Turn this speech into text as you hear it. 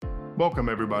Welcome,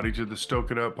 everybody, to the Stoke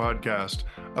It Up podcast,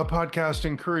 a podcast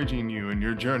encouraging you in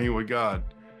your journey with God.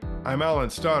 I'm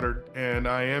Alan Stoddard, and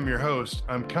I am your host.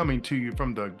 I'm coming to you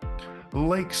from the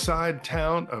lakeside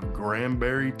town of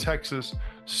Granbury, Texas,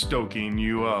 stoking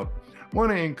you up. Want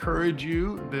to encourage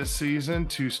you this season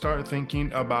to start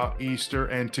thinking about Easter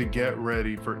and to get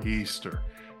ready for Easter.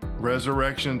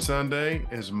 Resurrection Sunday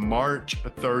is March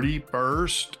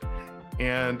 31st.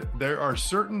 And there are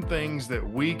certain things that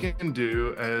we can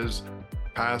do as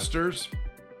pastors,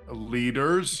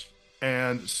 leaders,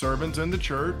 and servants in the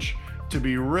church to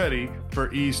be ready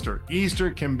for Easter.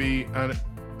 Easter can be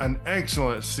an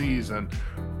excellent season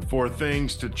for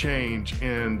things to change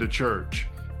in the church.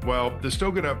 Well, the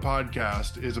Stoke It Up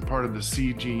podcast is a part of the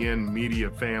CGN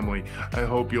media family. I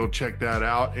hope you'll check that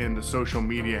out in the social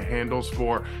media handles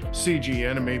for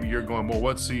CGN. And maybe you're going, well,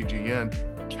 what's CGN?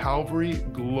 Calvary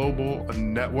Global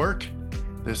Network.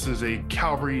 This is a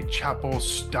Calvary Chapel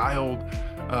styled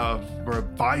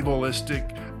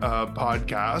revivalistic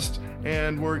podcast,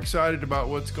 and we're excited about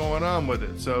what's going on with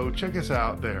it. So check us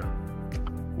out there.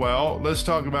 Well, let's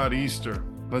talk about Easter.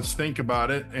 Let's think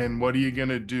about it, and what are you going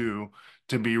to do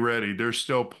to be ready? There's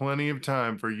still plenty of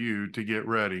time for you to get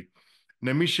ready.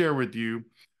 Let me share with you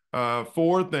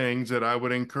 4 things that I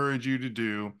would encourage you to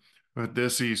do with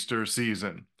this Easter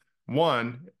season.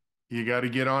 1, you got to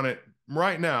get on it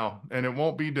right now, and it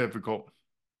won't be difficult,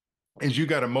 is you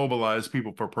got to mobilize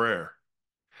people for prayer.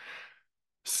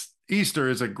 Easter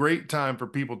is a great time for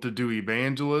people to do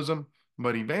evangelism,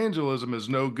 but evangelism is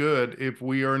no good if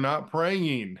we are not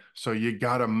praying. So you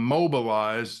got to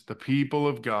mobilize the people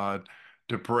of God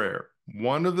to prayer.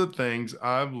 One of the things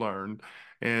I've learned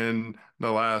in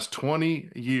the last 20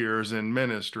 years in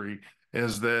ministry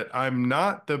is that I'm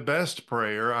not the best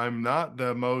prayer. I'm not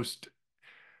the most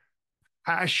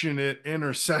passionate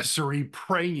intercessory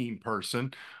praying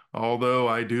person, although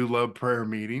I do love prayer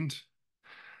meetings.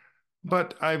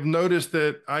 But I've noticed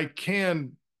that I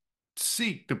can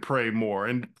seek to pray more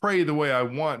and pray the way I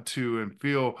want to and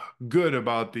feel good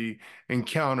about the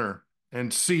encounter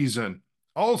and season.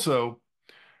 Also,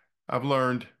 I've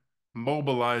learned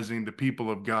mobilizing the people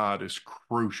of God is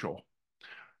crucial.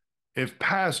 If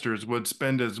pastors would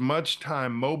spend as much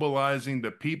time mobilizing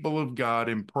the people of God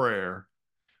in prayer,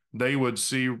 they would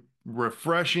see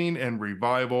refreshing and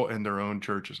revival in their own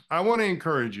churches. I want to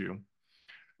encourage you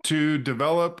to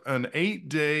develop an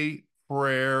 8-day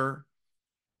prayer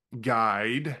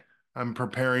guide. I'm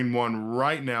preparing one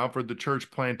right now for the church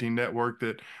planting network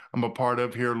that I'm a part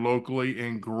of here locally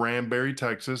in Granbury,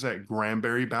 Texas at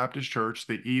Granbury Baptist Church,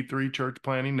 the E3 Church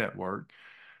Planting Network.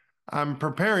 I'm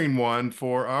preparing one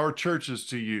for our churches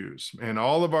to use, and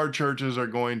all of our churches are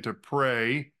going to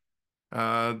pray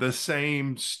the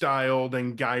same styled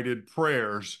and guided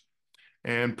prayers.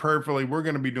 And prayerfully, we're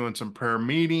going to be doing some prayer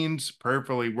meetings.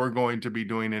 Prayerfully, we're going to be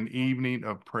doing an evening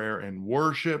of prayer and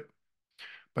worship.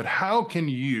 But how can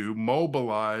you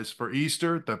mobilize for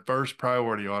Easter? The first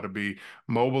priority ought to be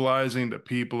mobilizing the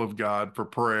people of God for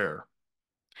prayer.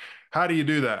 How do you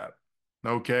do that?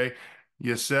 Okay.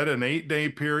 You set an 8-day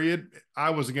period. I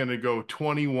was going to go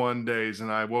 21 days,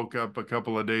 and I woke up a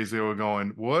couple of days ago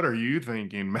going, what are you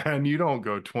thinking, man? You don't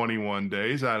go 21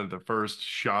 days out of the first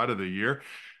shot of the year.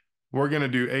 We're going to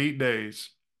do 8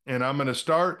 days, and I'm going to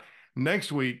start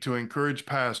next week to encourage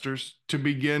pastors to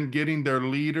begin getting their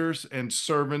leaders and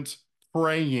servants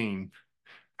praying.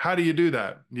 How do you do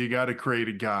that? You got to create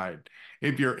a guide.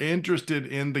 If you're interested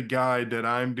in the guide that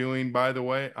I'm doing, by the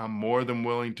way, I'm more than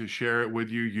willing to share it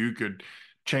with you. You could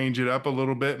change it up a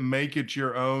little bit, make it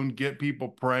your own, get people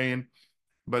praying.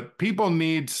 But people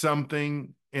need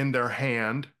something in their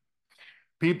hand.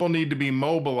 People need to be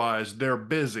mobilized. They're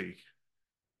busy.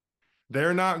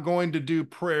 They're not going to do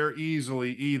prayer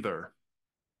easily either.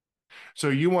 So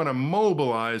you want to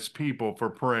mobilize people for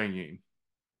praying.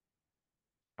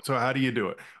 So how do you do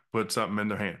it? Put something in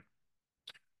their hand.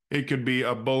 It could be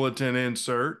a bulletin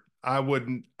insert. I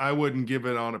wouldn't give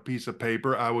it on a piece of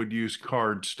paper. I would use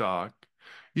cardstock.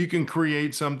 You can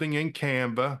create something in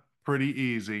Canva, pretty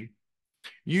easy.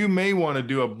 You may want to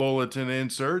do a bulletin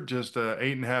insert, just a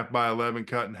 8.5 by 11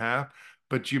 cut in half,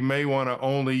 but you may want to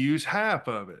only use half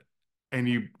of it. And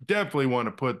you definitely want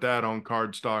to put that on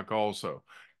cardstock also.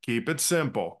 Keep it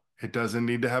simple. It doesn't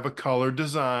need to have a color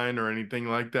design or anything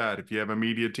like that. If you have a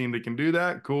media team that can do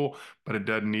that, cool, but it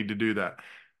doesn't need to do that.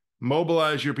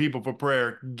 Mobilize your people for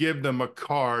prayer. Give them a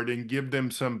card and give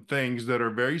them some things that are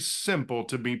very simple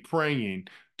to be praying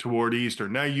toward Easter.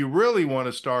 Now, you really want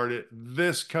to start it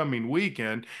this coming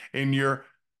weekend in your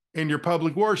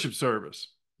public worship service.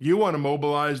 You want to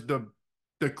mobilize the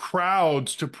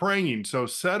crowds to praying. So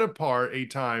set apart a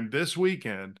time this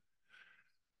weekend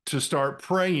to start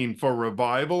praying for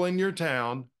revival in your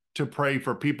town, to pray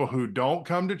for people who don't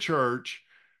come to church,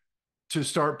 to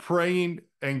start praying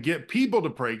and get people to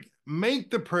pray.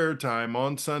 Make the prayer time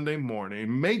on Sunday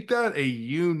morning, make that a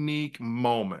unique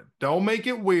moment. Don't make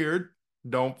it weird.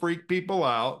 Don't freak people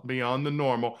out beyond the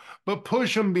normal, but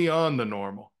push them beyond the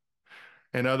normal.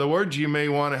 In other words, you may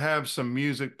want to have some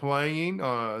music playing,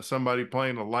 somebody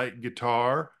playing a light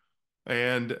guitar,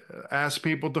 and ask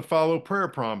people to follow prayer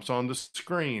prompts on the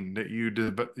screen that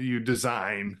you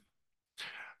design.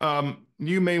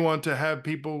 You may want to have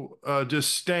people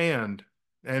just stand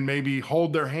and maybe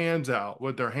hold their hands out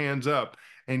with their hands up,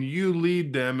 and you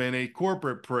lead them in a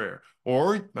corporate prayer.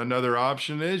 Or another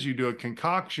option is you do a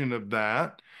concoction of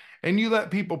that and you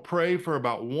let people pray for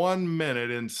about 1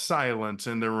 minute in silence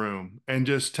in the room and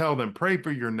just tell them, pray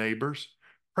for your neighbors,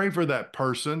 pray for that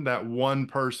person, that one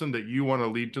person that you want to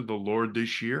lead to the Lord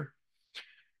this year,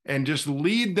 and just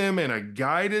lead them in a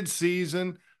guided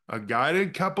season, a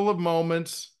guided couple of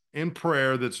moments in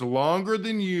prayer that's longer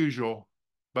than usual,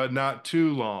 but not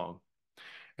too long.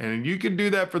 And you can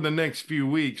do that for the next few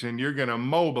weeks, and you're going to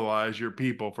mobilize your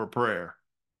people for prayer.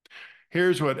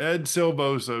 Here's what Ed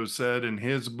Silvoso said in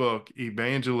his book,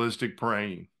 Evangelistic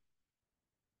Praying.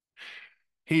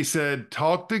 He said,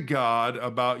 talk to God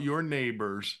about your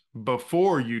neighbors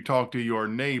before you talk to your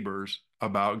neighbors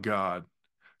about God.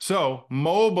 So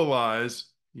mobilize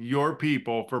your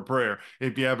people for prayer.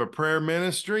 If you have a prayer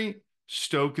ministry,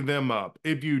 stoke them up.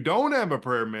 If you don't have a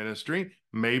prayer ministry,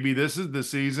 maybe this is the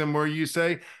season where you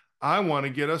say, I want to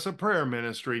get us a prayer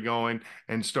ministry going,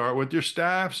 and start with your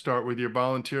staff, start with your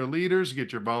volunteer leaders,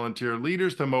 get your volunteer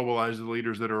leaders to mobilize the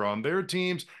leaders that are on their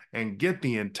teams and get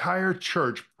the entire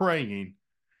church praying,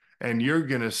 and you're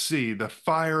going to see the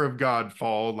fire of God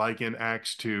fall like in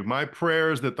Acts 2. My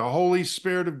prayer is that the Holy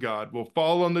Spirit of God will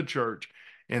fall on the church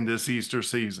in this Easter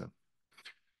season.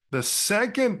 The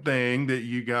second thing that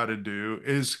you got to do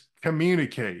is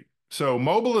communicate. So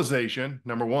mobilization,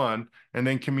 number one, and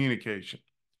then communication.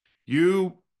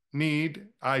 You need,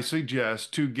 I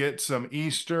suggest, to get some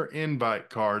Easter invite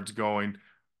cards going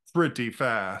pretty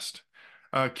fast.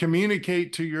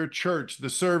 Communicate to your church the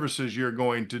services you're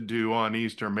going to do on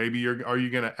Easter. Maybe are you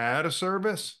going to add a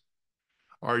service?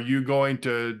 Are you going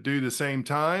to do the same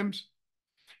times?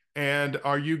 And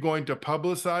are you going to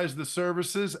publicize the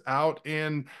services out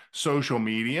in social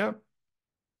media?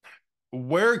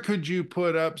 Where could you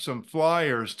put up some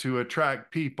flyers to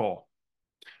attract people?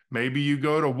 Maybe you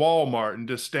go to Walmart and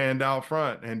just stand out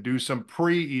front and do some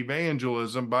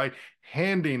pre-evangelism by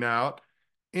handing out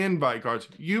invite cards.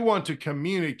 You want to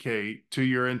communicate to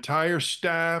your entire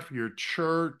staff, your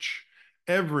church,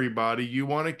 everybody. You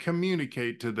want to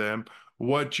communicate to them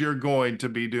what you're going to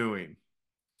be doing.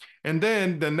 And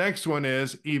then the next one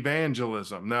is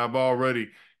evangelism. Now, I've already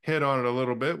hit on it a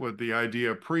little bit with the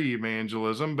idea of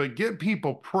pre-evangelism, but get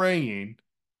people praying.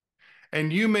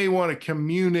 And you may want to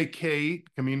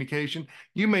communication.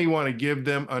 You may want to give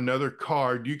them another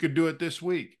card. You could do it this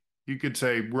week. You could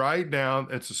say, write down,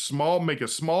 make a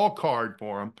small card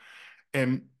for them,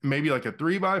 and maybe like a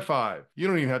 3x5. You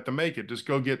don't even have to make it. Just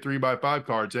go get 3x5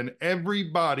 cards, and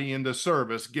everybody in the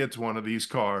service gets one of these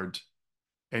cards.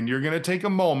 And you're going to take a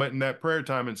moment in that prayer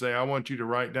time and say, I want you to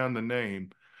write down the name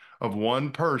of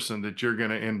one person that you're going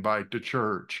to invite to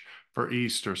church for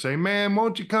Easter. Say, man,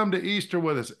 won't you come to Easter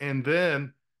with us? And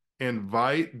then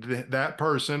invite that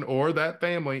person or that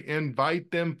family,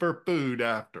 invite them for food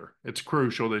after. It's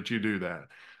crucial that you do that.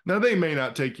 Now, they may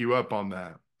not take you up on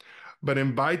that, but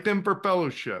invite them for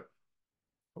fellowship.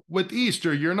 With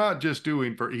Easter, you're not just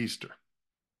doing for Easter.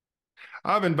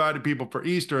 I've invited people for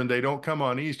Easter and they don't come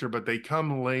on Easter, but they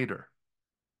come later.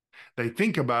 They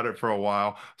think about it for a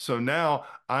while. So now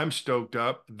I'm stoked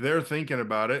up. They're thinking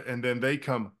about it, and then they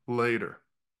come later.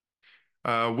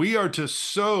 We are to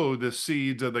sow the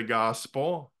seeds of the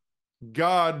gospel.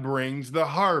 God brings the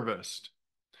harvest.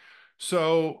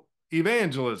 So,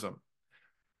 evangelism,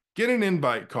 get an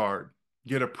invite card,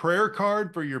 get a prayer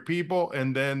card for your people,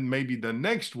 and then maybe the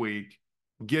next week,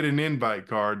 get an invite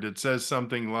card that says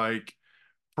something like,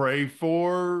 pray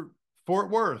for Fort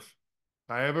Worth.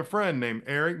 I have a friend named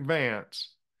Eric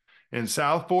Vance in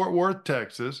South Fort Worth,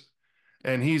 Texas,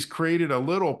 and he's created a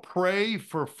little Pray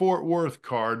for Fort Worth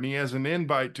card, and he has an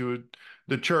invite to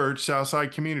the church,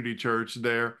 Southside Community Church,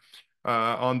 there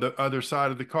on the other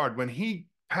side of the card. When he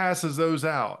passes those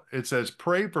out, it says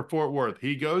Pray for Fort Worth.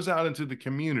 He goes out into the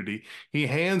community, he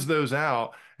hands those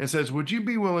out and says, would you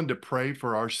be willing to pray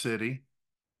for our city?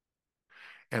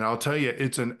 And I'll tell you,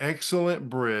 it's an excellent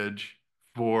bridge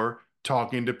for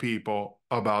talking to people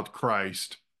about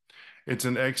Christ. It's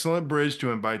an excellent bridge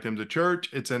to invite them to church.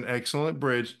 It's an excellent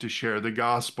bridge to share the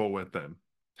gospel with them.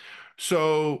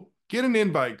 So get an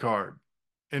invite card.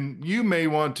 And you may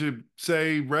want to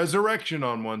say resurrection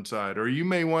on one side, or you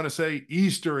may want to say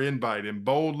Easter invite in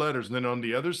bold letters. And then on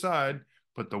the other side,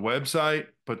 put the website,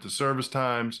 put the service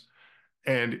times,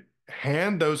 and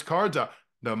hand those cards out.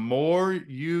 The more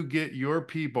you get your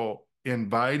people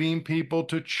inviting people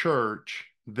to church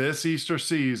this Easter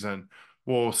season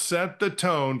will set the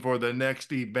tone for the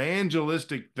next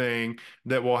evangelistic thing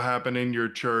that will happen in your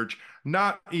church,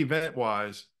 not event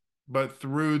wise, but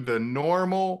through the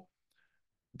normal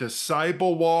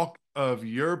disciple walk of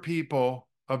your people,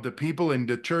 of the people in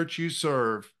the church you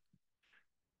serve,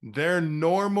 their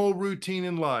normal routine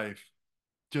in life,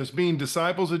 just being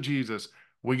disciples of Jesus.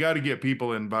 We got to get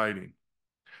people inviting.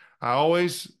 I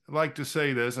always like to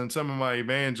say this, and some of my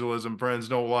evangelism friends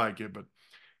don't like it, but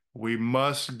we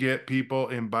must get people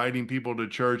inviting people to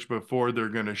church before they're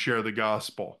going to share the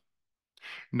gospel.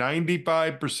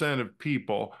 95% of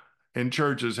people in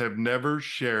churches have never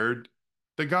shared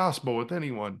the gospel with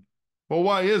anyone. Well,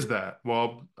 why is that?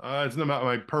 Well, it's not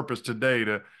my purpose today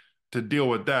to deal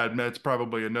with that, and that's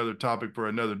probably another topic for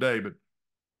another day. But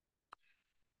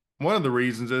one of the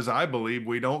reasons is I believe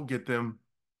we don't get them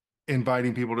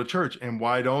inviting people to church. And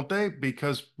why don't they?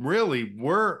 Because really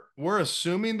we're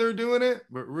assuming they're doing it,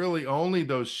 but really only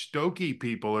those stoky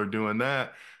people are doing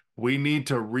that. We need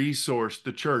to resource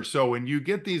the church. So when you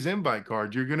get these invite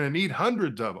cards, you're going to need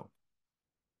hundreds of them,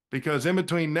 because in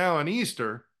between now and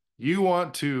Easter, you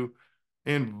want to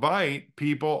invite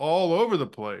people all over the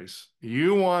place.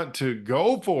 You want to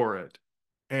go for it.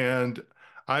 And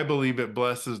I believe it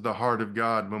blesses the heart of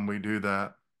God when we do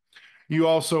that. You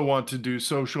also want to do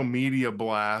social media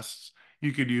blasts.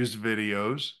 You could use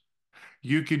videos.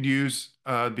 You could use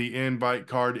the invite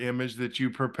card image that you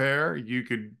prepare. You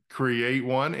could create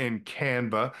one in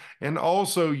Canva and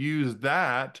also use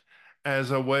that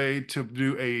as a way to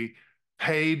do a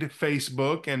paid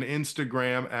Facebook and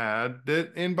Instagram ad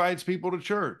that invites people to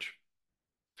church.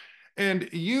 And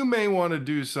you may want to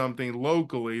do something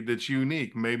locally that's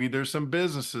unique. Maybe there's some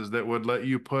businesses that would let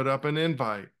you put up an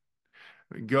invite.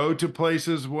 Go to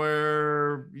places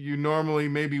where you normally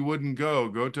maybe wouldn't go.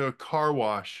 Go to a car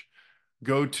wash.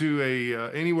 Go to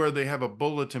a anywhere they have a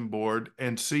bulletin board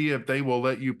and see if they will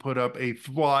let you put up a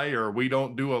flyer. We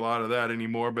don't do a lot of that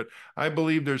anymore, but I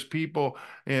believe there's people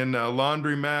in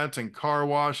laundromats and car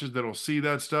washes that'll see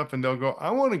that stuff and they'll go,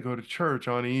 I want to go to church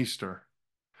on Easter.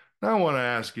 Now, I want to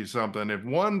ask you something. If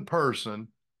one person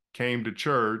came to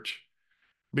church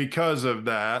because of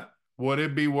that, would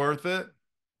it be worth it?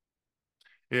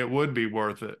 It would be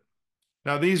worth it.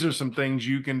 Now, these are some things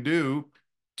you can do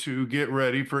to get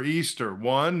ready for Easter.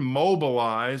 One,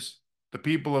 mobilize the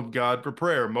people of God for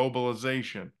prayer,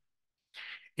 mobilization.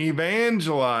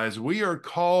 Evangelize. We are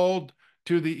called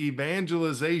to the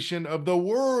evangelization of the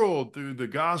world through the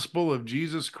gospel of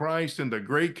Jesus Christ and the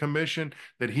great commission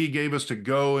that he gave us to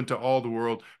go into all the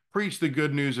world, preach the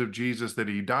good news of Jesus, that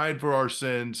he died for our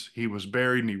sins, he was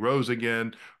buried, and he rose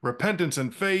again. Repentance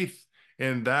and faith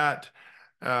in that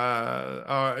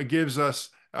gives us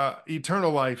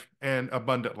eternal life and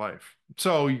abundant life.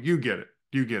 So you get it.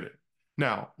 You get it.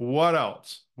 Now, what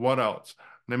else? What else?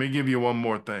 Let me give you one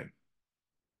more thing.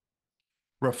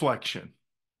 Reflection.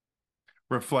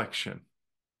 Reflection.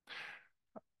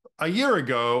 A year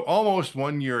ago, almost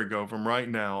 1 year ago from right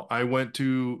now, I went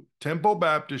to Temple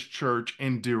Baptist Church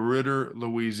in DeRidder,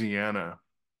 Louisiana.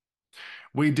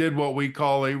 We did what we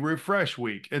call a refresh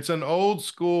week. It's an old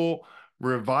school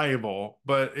revival,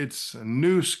 but it's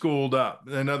new schooled up.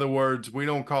 In other words, we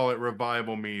don't call it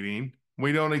revival meeting.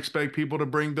 We don't expect people to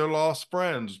bring their lost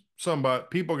friends. Some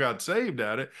people got saved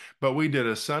at it, but we did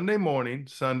a Sunday morning,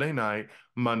 Sunday night,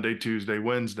 Monday, Tuesday,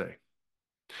 Wednesday.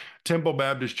 Temple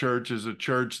Baptist Church is a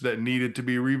church that needed to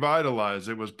be revitalized.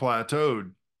 It was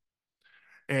plateaued.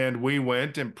 And we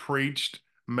went and preached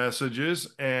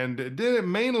messages and did it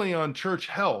mainly on church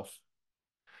health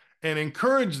and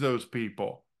encouraged those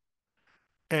people.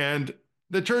 And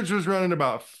the church was running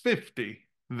about 50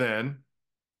 then,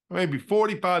 maybe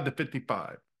 45 to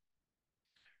 55.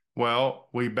 Well,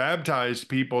 we baptized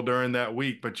people during that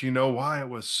week, but you know why it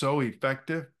was so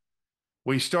effective?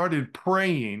 We started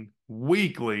praying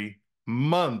weekly,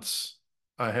 months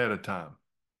ahead of time.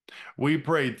 We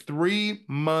prayed 3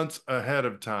 months ahead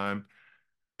of time.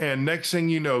 And next thing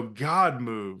you know, God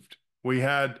moved. We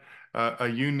had a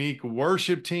unique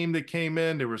worship team that came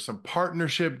in. There was some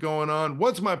partnership going on.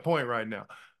 What's my point right now?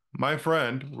 My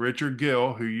friend, Richard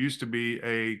Gill, who used to be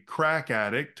a crack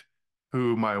addict,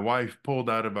 who my wife pulled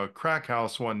out of a crack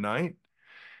house one night,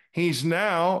 He's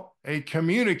now a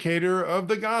communicator of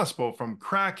the gospel, from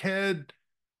crackhead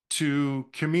to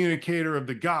communicator of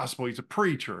the gospel. He's a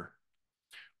preacher.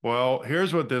 Well,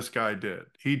 here's what this guy did.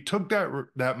 He took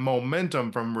that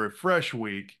momentum from Refresh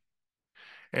Week,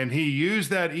 and he used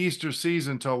that Easter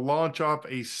season to launch off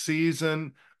a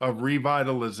season of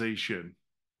revitalization.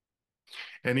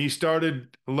 And he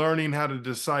started learning how to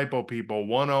disciple people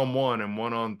one-on-one and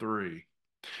one-on-three.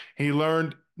 He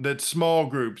learned that small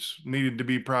groups needed to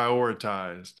be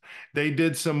prioritized. They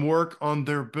did some work on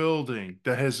their building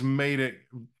that has made it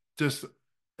just,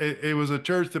 it was a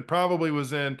church that probably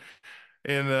was it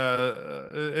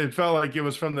felt like it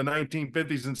was from the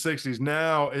 1950s and 60s.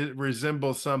 Now it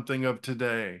resembles something of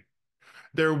today.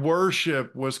 Their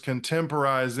worship was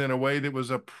contemporized in a way that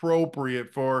was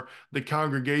appropriate for the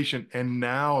congregation. And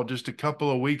now, just a couple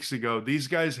of weeks ago, these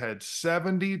guys had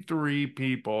 73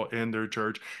 people in their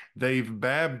church. They've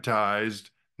baptized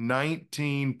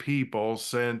 19 people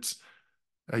since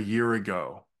a year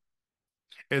ago.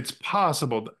 It's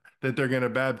possible that they're going to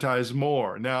baptize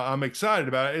more. Now, I'm excited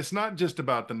about it. It's not just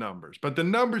about the numbers, but the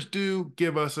numbers do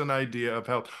give us an idea of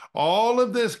health. All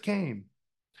of this came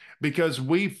because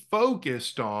we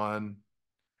focused on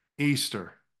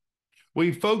Easter.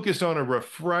 We focused on a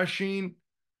refreshing,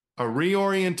 a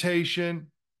reorientation,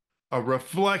 a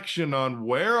reflection on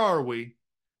where are we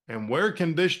and where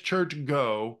can this church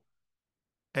go.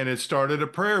 And it started a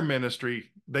prayer ministry.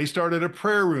 They started a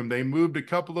prayer room. They moved a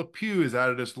couple of pews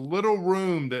out of this little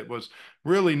room that was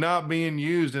really not being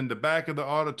used in the back of the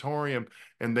auditorium,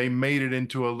 and they made it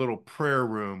into a little prayer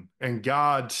room. And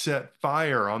God set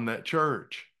fire on that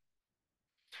church.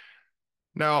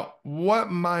 Now, what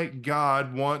might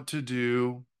God want to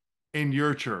do in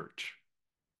your church?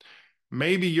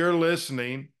 Maybe you're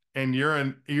listening and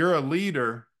you're a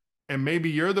leader, and maybe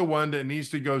you're the one that needs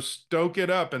to go stoke it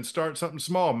up and start something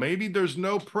small. Maybe there's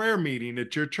no prayer meeting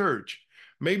at your church.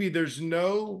 Maybe there's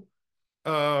no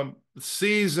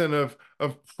season of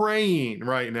praying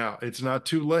right now. It's not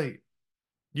too late.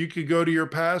 You could go to your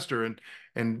pastor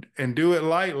and do it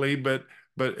lightly, but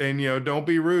don't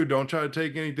be rude. Don't try to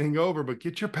take anything over, but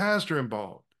get your pastor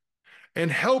involved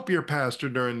and help your pastor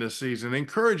during this season.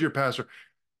 Encourage your pastor.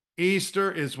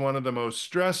 Easter is one of the most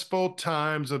stressful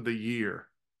times of the year,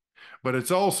 but it's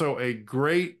also a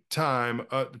great time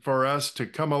for us to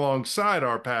come alongside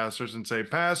our pastors and say,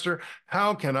 Pastor,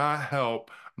 how can I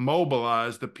help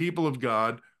mobilize the people of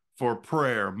God for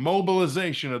prayer?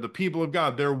 Mobilization of the people of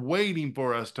God. They're waiting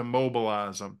for us to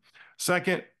mobilize them.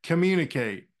 Second,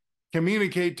 communicate.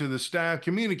 Communicate to the staff,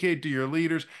 communicate to your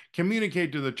leaders,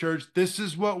 communicate to the church. This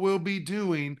is what we'll be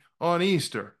doing on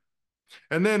Easter.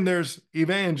 And then there's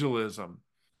evangelism.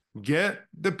 Get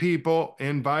the people,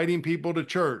 inviting people to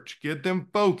church, get them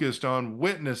focused on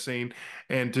witnessing.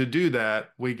 And to do that,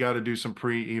 we got to do some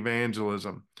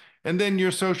pre-evangelism. And then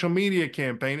your social media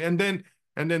campaign. And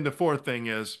then the fourth thing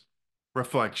is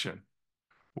reflection.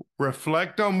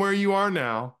 Reflect on where you are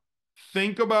now.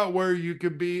 Think about where you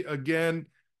could be again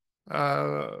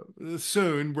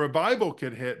soon. Revival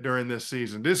could hit during this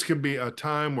season. This could be a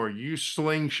time where you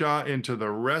slingshot into the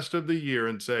rest of the year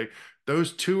and say,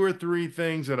 those 2 or 3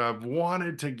 things that I've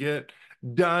wanted to get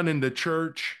done in the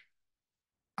church,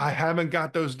 I haven't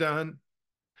got those done.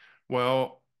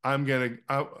 Well,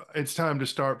 it's time to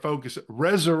start focusing.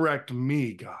 Resurrect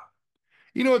me, God.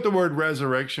 You know what the word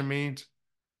resurrection means?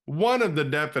 One of the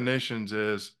definitions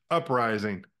is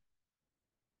uprising.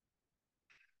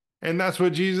 And that's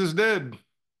what Jesus did.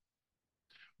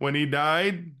 When he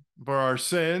died for our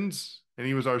sins and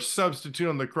he was our substitute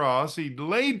on the cross, he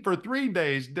laid for 3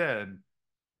 days dead.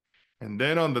 And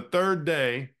then on the third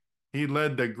day, he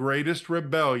led the greatest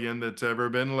rebellion that's ever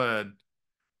been led.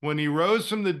 When he rose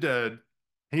from the dead,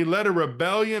 he led a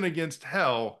rebellion against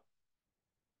hell.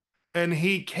 And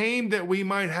he came that we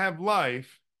might have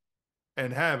life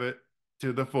and have it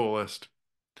to the fullest.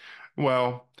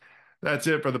 Well, that's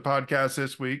it for the podcast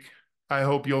this week. I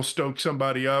hope you'll stoke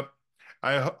somebody up.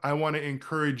 I want to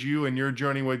encourage you in your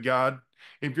journey with God.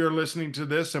 If you're listening to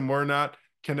this and we're not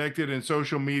connected in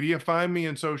social media, find me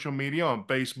in social media on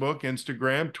Facebook,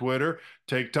 Instagram, Twitter,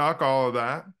 TikTok, all of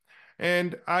that.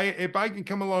 And if I can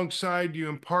come alongside you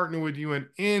and partner with you in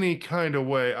any kind of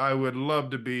way, I would love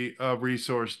to be a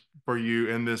resource for you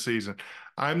in this season.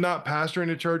 I'm not pastoring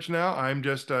a church now. I'm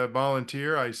just a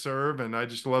volunteer. I serve and I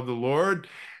just love the Lord.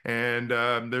 And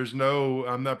I'm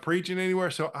not preaching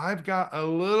anywhere. So I've got a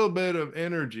little bit of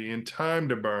energy and time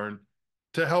to burn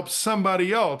to help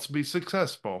somebody else be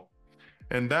successful.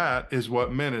 And that is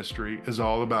what ministry is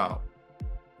all about.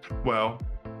 Well,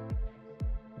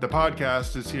 the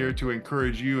podcast is here to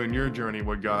encourage you in your journey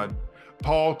with God.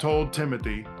 Paul told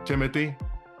Timothy,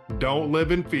 Don't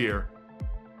live in fear,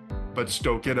 but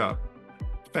stoke it up.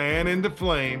 Fan into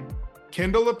flame,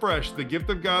 kindle afresh the gift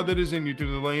of God that is in you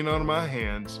through the laying on of my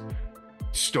hands.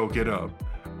 Stoke it up.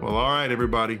 Well, all right,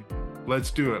 everybody,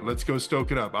 let's do it. Let's go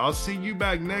stoke it up. I'll see you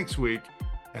back next week,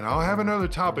 and I'll have another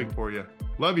topic for you.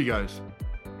 Love you guys.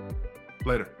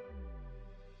 Later.